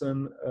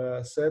Frogat-Nielsen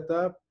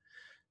setup,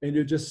 and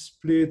you just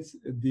split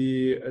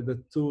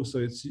the two. So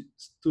it's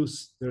two,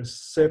 there's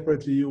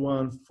separately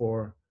U1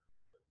 for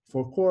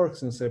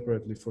quarks and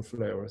separately for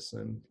flavors.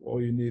 And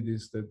all you need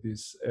is that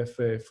this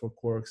FA for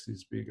quarks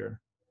is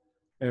bigger.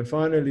 And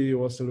finally,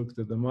 you also looked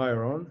at the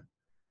Myron,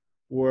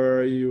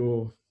 where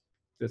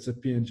that's a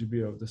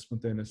PNGB of the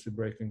spontaneously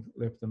breaking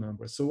lepton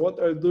number. So what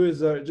I'll do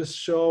is I'll just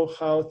show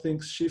how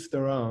things shift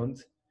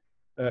around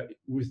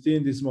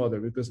within this model,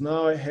 because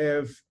now I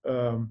have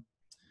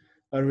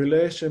a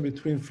relation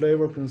between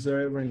flavor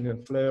conserving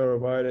and flavor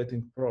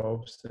violating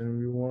probes, and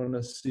we want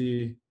to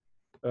see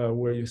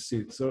where you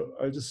sit. So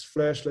I just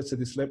flash, let's say,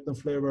 this lepton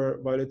flavor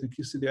violating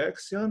QCD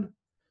axion.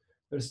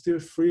 There's still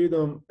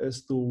freedom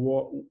as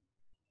to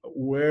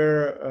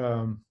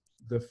where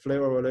the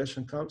flavor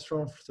violation comes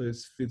from. So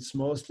it's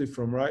mostly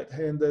from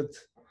right-handed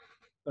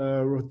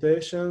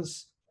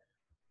rotations.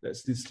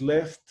 That's this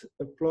left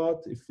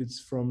plot. If it's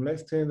from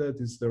left-handed,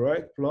 it's the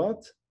right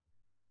plot.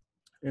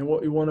 And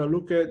what you want to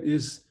look at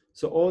is,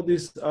 so all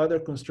these other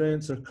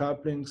constraints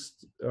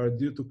are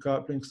due to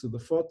couplings to the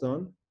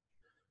photon.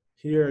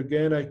 Here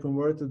again, I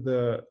converted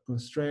the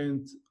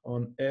constraint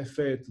on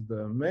FA to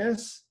the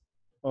mass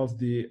of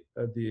the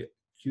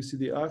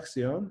QCD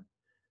axion.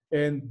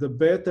 And the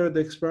better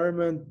the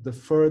experiment, the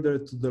further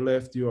to the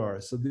left you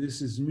are. So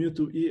this is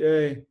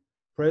mu2EA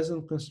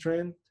present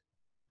constraint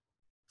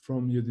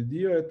from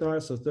UDD et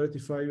al., so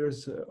 35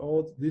 years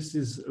old. This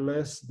is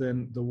less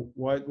than the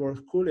white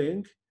dwarf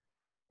cooling.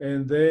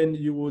 And then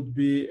you would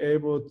be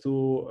able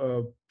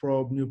to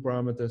probe new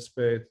parameter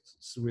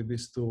space with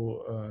these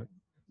two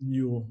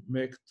new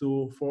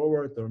Mach2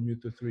 forward or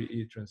mu2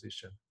 3E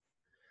transition.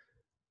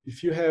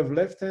 If you have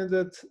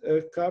left-handed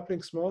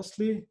couplings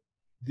mostly,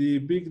 the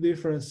big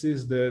difference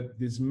is that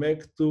this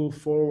MEC2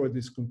 forward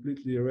is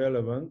completely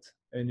irrelevant,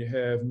 and you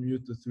have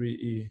mu2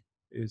 3e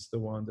is the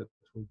one that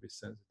will be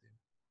sensitive.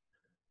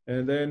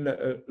 And then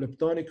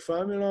leptonic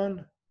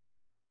familon,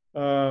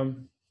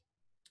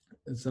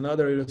 it's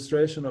another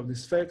illustration of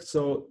this fact.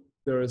 So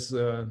there is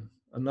an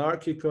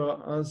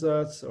anarchical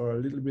ansatz, or a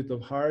little bit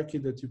of hierarchy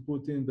that you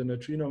put in the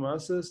neutrino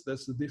masses.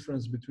 That's the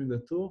difference between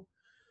the two.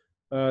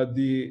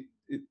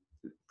 It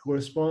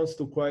corresponds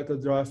to quite a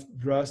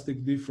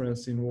drastic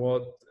difference in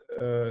what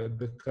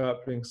the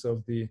couplings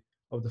of the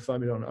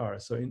familon are.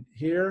 So in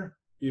here,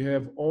 you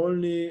have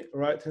only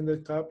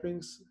right-handed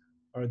couplings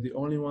are the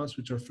only ones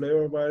which are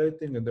flavor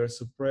violating, and they're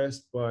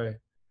suppressed by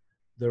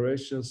the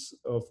ratios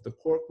of the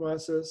quark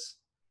masses.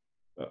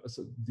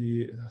 So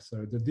the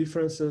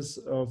differences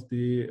of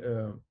the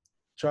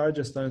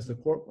charges times the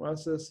quark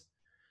masses.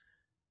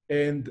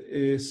 And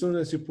as soon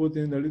as you put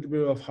in a little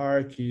bit of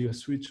hierarchy, you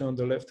switch on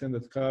the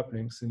left-handed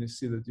couplings, and you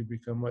see that you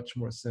become much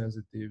more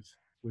sensitive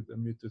with the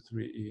mu2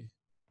 3e,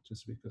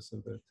 just because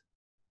of that.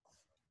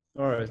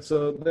 All right,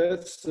 so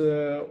that's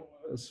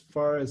as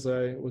far as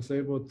I was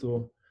able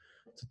to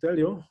tell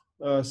you.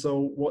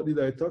 So what did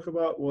I talk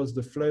about was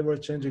the flavor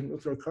changing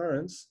neutral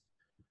currents.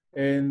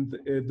 And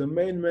the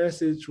main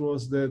message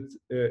was that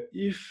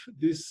if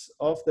these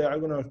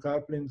off-diagonal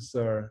couplings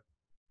are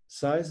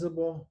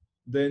sizable,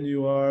 then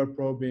you are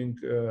probing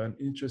an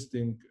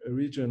interesting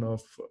region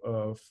of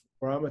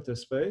parameter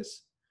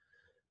space.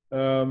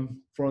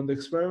 From the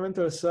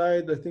experimental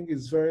side, I think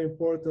it's very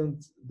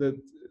important that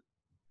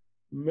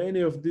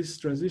many of these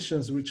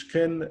transitions which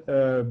can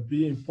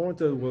be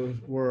important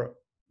were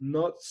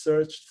not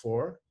searched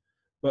for,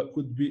 but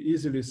could be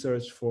easily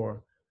searched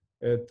for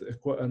at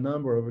a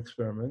number of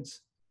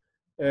experiments.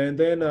 And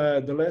then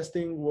the last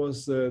thing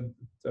was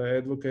I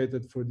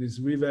advocated for this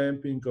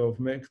revamping of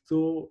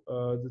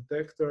MEC2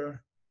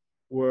 detector,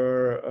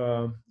 where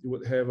you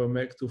would have a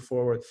MEC2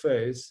 forward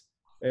phase,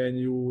 and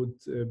you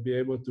would be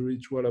able to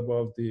reach well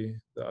above the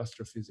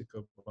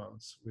astrophysical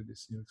bounds with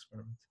this new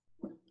experiment.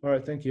 All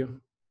right, thank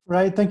you.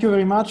 Right, thank you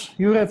very much,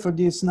 Jure, for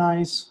this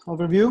nice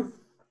overview.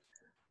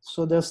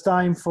 So there's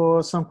time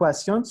for some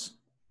questions.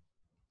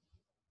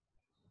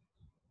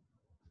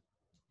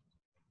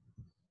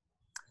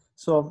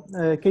 So,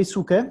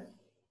 Keisuke.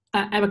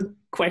 I have a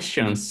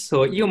question.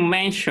 So you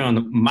mentioned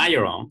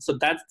Majoron. So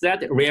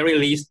that really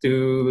leads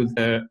to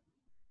the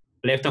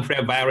lepton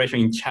flare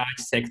vibration in charge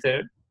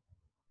sector?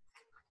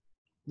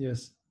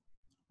 Yes.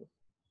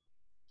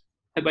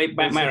 By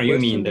Majoron, you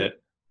mean the...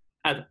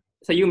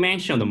 so you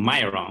mentioned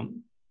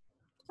Majoron.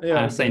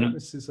 Yeah, so let me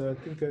see. So I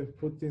think I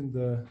put in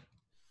the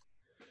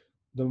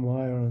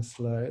Majoron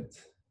slide.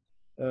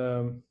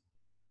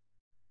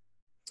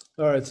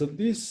 All right, so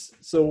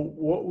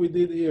what we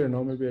did here,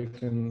 now maybe I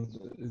can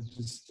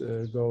just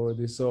go over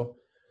this. So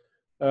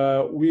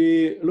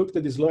we looked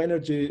at these low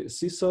energy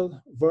seesaw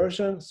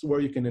versions where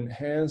you can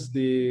enhance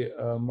the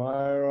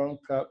Majoron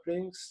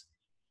couplings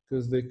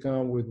because they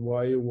come with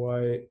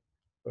YU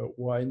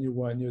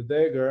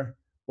dagger,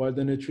 while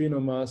the neutrino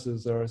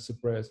masses are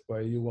suppressed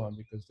by U1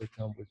 because they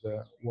come with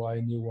the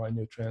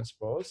YU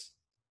transpose.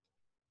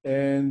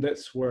 And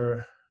that's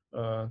where,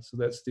 so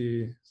that's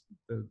the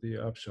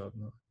upshot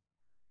now.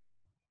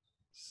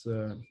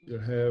 So you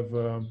have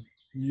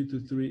mu2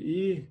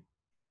 3e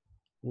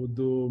will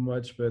do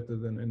much better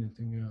than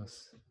anything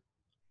else.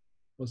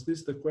 Was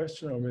this the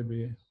question, or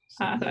maybe?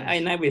 I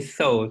never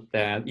thought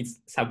that it's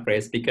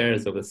suppressed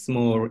because of the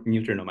small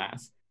neutrino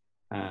mass.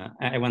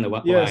 I wonder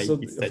why. Yeah, so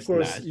of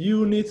course large.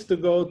 You need to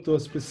go to a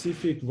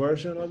specific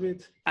version of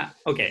it.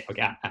 Okay.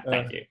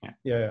 Thank you.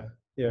 Yeah.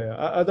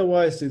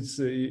 Otherwise, it's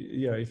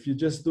yeah. If you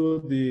just do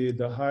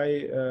the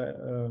high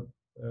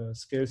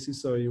scale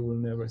seesaw, you will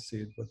never see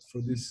it. But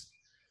for this.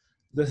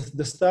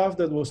 The stuff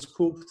that was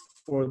cooked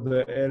for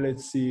the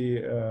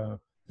LHC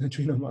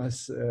neutrino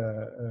mass,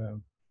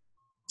 so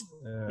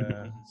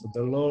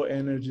the low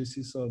energy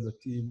seesaw, the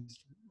T.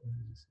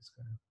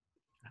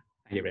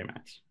 Thank you very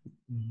much.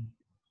 Mm-hmm.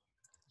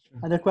 Sure.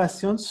 Other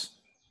questions?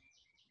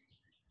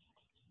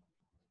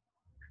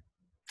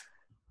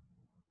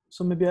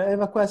 So maybe I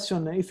have a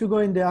question. If you go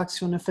in the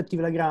axion effective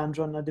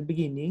Lagrangian at the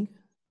beginning,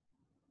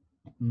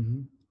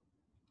 mm-hmm.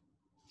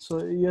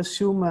 So you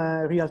assume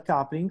real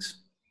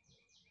couplings.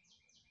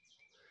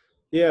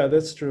 Yeah,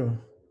 that's true.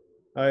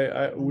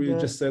 We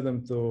just set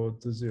them to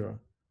 0.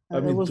 I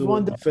mean,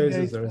 the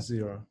phases are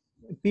 0.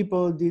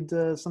 People did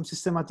some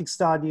systematic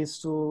studies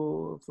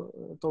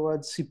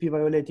towards CP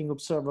violating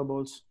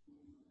observables.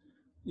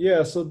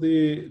 Yeah, so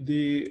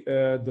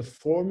the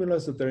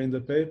formulas that are in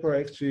the paper,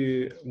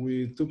 actually,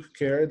 we took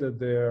care that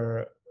they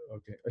are,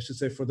 okay, I should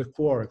say for the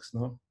quarks,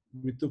 no?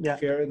 We took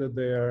care that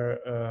they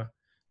are,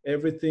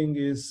 everything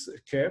is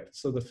kept,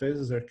 so the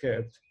phases are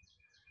kept.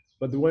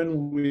 But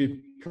when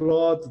we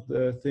plot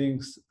the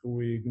things,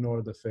 we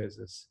ignore the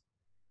phases.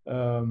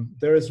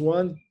 There is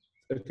one,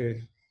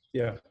 okay,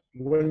 yeah.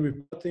 When we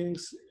plot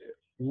things,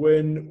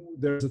 when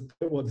there's a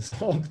table, this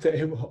long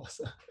table,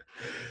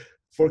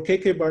 for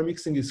KK bar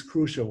mixing is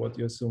crucial what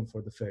you assume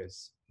for the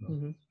phase.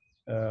 Mm-hmm.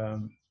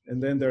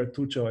 And then there are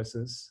two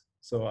choices.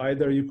 So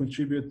either you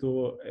contribute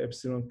to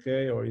epsilon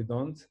k or you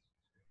don't.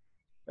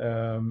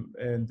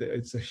 And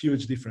it's a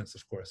huge difference,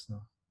 of course.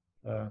 No?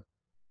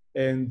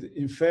 And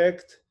in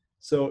fact,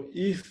 so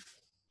if,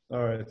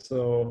 all right,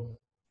 so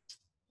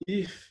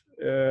if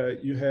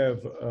you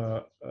have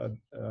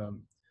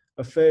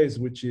a phase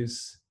which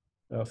is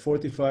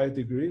 45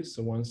 degrees,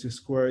 so once you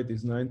square it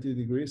is 90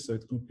 degrees, so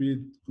it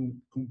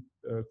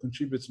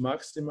contributes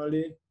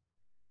maximally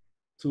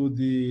to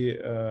the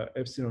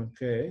epsilon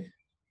k.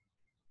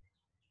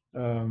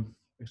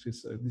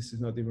 Actually, this is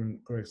not even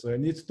correct. So I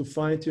need to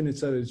fine tune it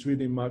so that it's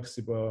really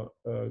maximal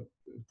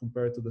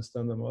compared to the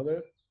standard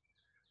model.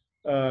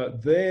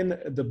 Then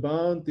the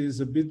bound is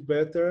a bit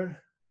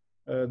better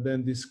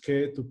than this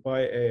k to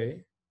pi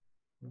a,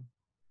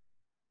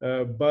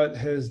 but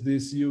has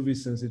this UV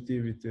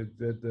sensitivity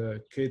that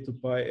the k to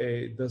pi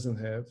a doesn't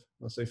have.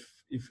 So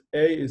if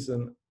a is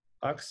an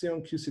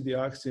axion, QCD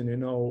axion, you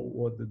know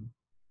what the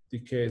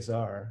decays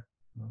are.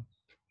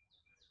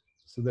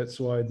 So that's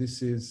why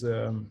this is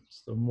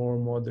so more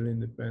model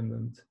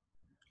independent.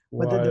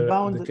 But While the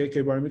bound the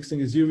KK bar mixing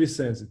is UV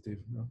sensitive.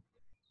 No?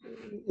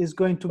 Is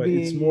going to but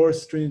be. It's more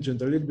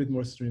stringent, a little bit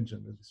more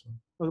stringent than this one.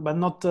 But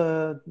not,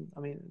 I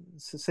mean,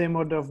 it's the same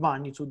order of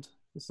magnitude.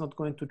 It's not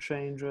going to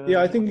change.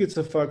 Yeah, I think it's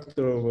a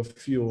factor of a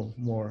few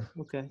more.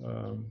 Okay.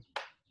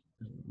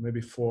 Maybe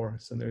 4,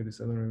 something like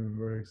this. I don't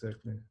remember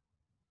exactly.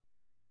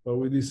 But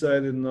we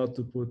decided not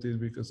to put it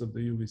because of the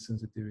UV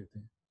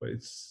sensitivity. But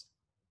it's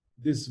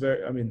this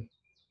very, I mean,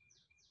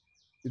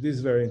 it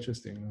is very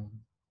interesting.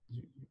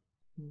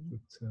 But,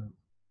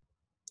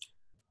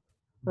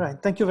 right.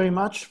 Thank you very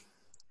much.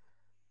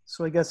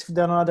 So I guess if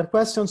there are no other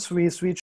questions, we switch